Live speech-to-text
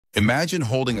Imagine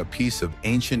holding a piece of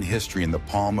ancient history in the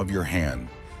palm of your hand,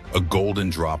 a golden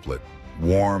droplet,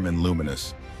 warm and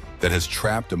luminous, that has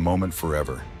trapped a moment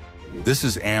forever. This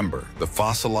is amber, the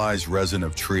fossilized resin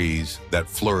of trees that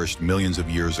flourished millions of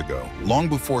years ago. Long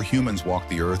before humans walked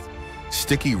the earth,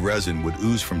 sticky resin would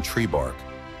ooze from tree bark,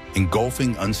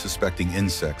 engulfing unsuspecting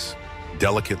insects,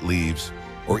 delicate leaves,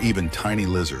 or even tiny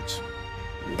lizards.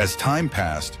 As time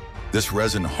passed, this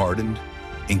resin hardened,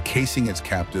 encasing its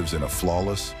captives in a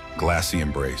flawless, glassy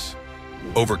embrace.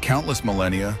 Over countless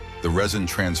millennia, the resin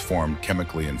transformed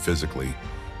chemically and physically,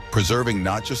 preserving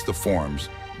not just the forms,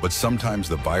 but sometimes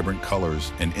the vibrant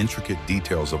colors and intricate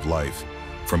details of life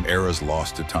from eras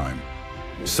lost to time.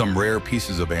 Some rare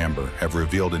pieces of amber have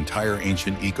revealed entire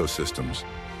ancient ecosystems,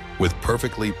 with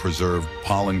perfectly preserved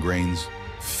pollen grains,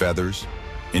 feathers,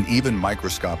 and even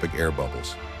microscopic air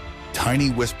bubbles, tiny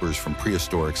whispers from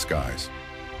prehistoric skies.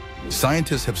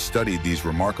 Scientists have studied these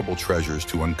remarkable treasures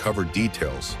to uncover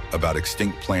details about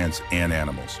extinct plants and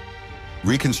animals,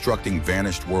 reconstructing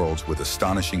vanished worlds with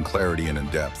astonishing clarity and in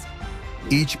depth.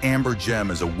 Each amber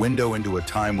gem is a window into a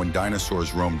time when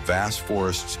dinosaurs roamed vast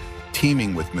forests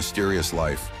teeming with mysterious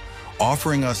life,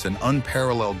 offering us an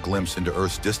unparalleled glimpse into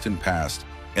Earth's distant past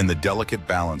and the delicate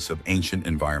balance of ancient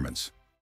environments.